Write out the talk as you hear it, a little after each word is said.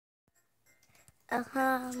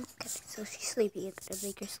Okay, so she's sleepy. I'm gonna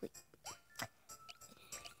make her sleep.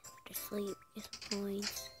 Make her sleep. Get some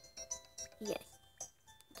points. Yeah.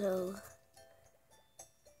 So.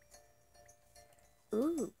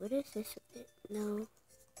 Ooh, what is this? No.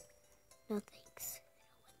 No thanks.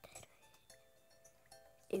 I don't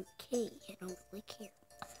want that. Okay, I don't really care.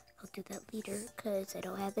 I'll do that later because I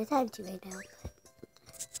don't have the time to right now.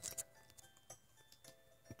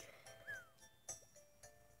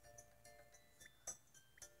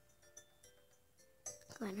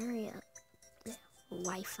 Come on, hurry up. The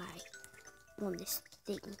Wi-Fi on this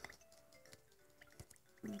thing.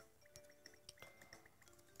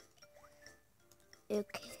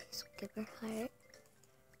 Okay, so give her heart.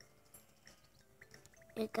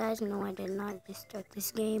 Hey guys, no, I did not just start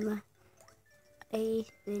this game. I've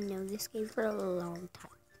been knowing this game for a long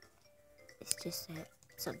time. It's just that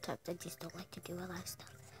sometimes I just don't like to do a lot of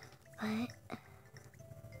stuff. But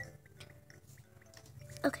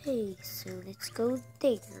okay, so let's go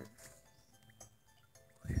there.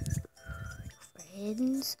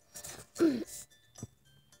 Friends.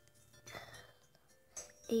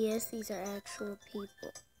 Yes, these are actual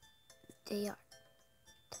people. They are.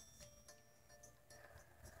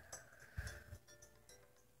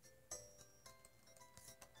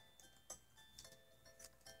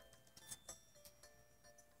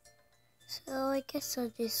 So I guess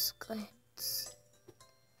I'll just go ahead and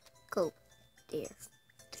go there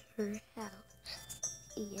to her house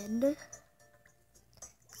and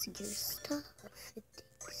see your stuff.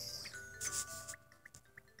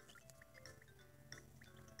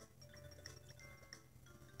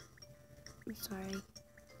 I'm sorry.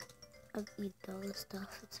 I've eaten all the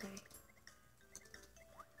stuff. I'm sorry.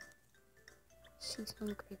 She's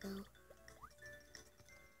hungry though.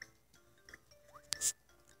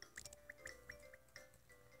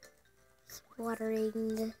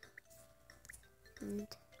 Watering and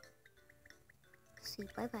see,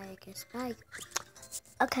 bye bye, I guess. Bye.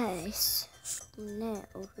 Okay, so now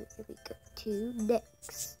here we go to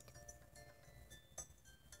next.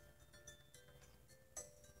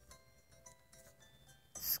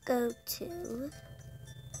 Let's go to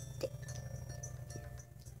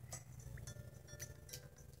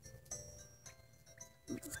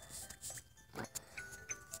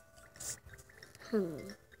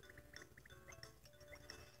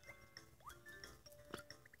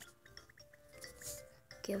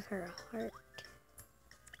give her a heart.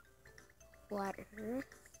 Water her.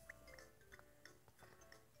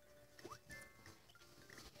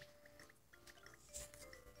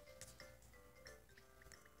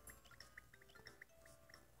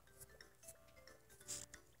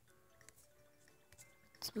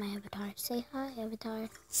 It's my avatar. Say hi, avatar.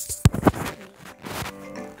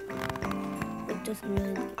 It doesn't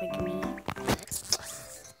really look like me. I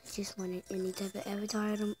just wanted any type of avatar.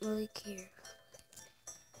 I don't really care.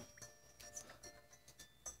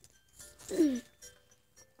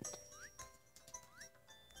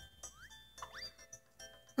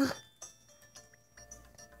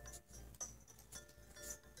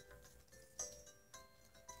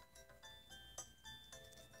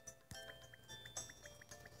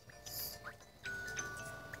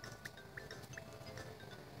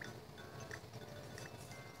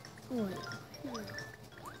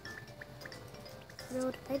 No,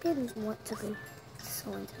 I didn't want to go to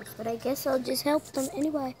someone's house, but I guess I'll just help them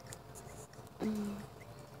anyway.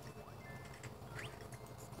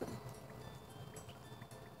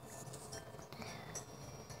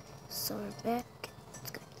 So we're back.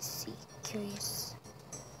 Let's go see. Curious.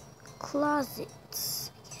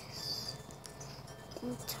 Closets. Yes.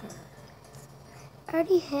 Enter. I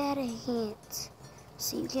already had a hint,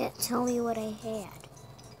 so you can't tell me what I had.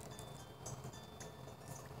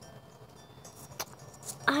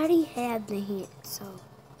 I already had the hint, so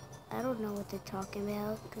I don't know what they're talking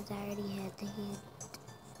about because I already had the hint.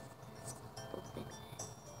 Open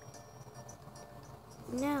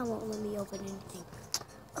it. Now it won't let me open anything.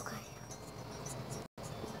 Okay.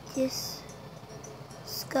 Just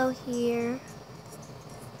go here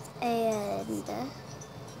and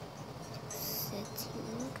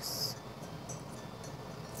settings.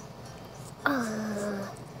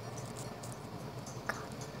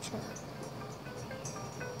 Gotcha.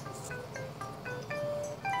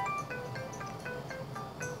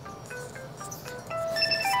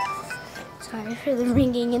 Sorry for the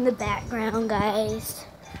ringing in the background, guys.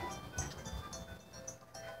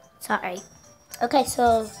 Sorry. Okay,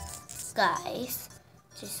 so, guys,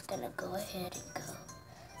 just gonna go ahead and go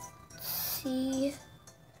see.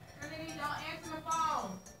 Trinity, don't answer my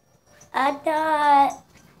phone. I'm not.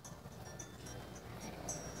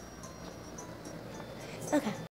 Okay.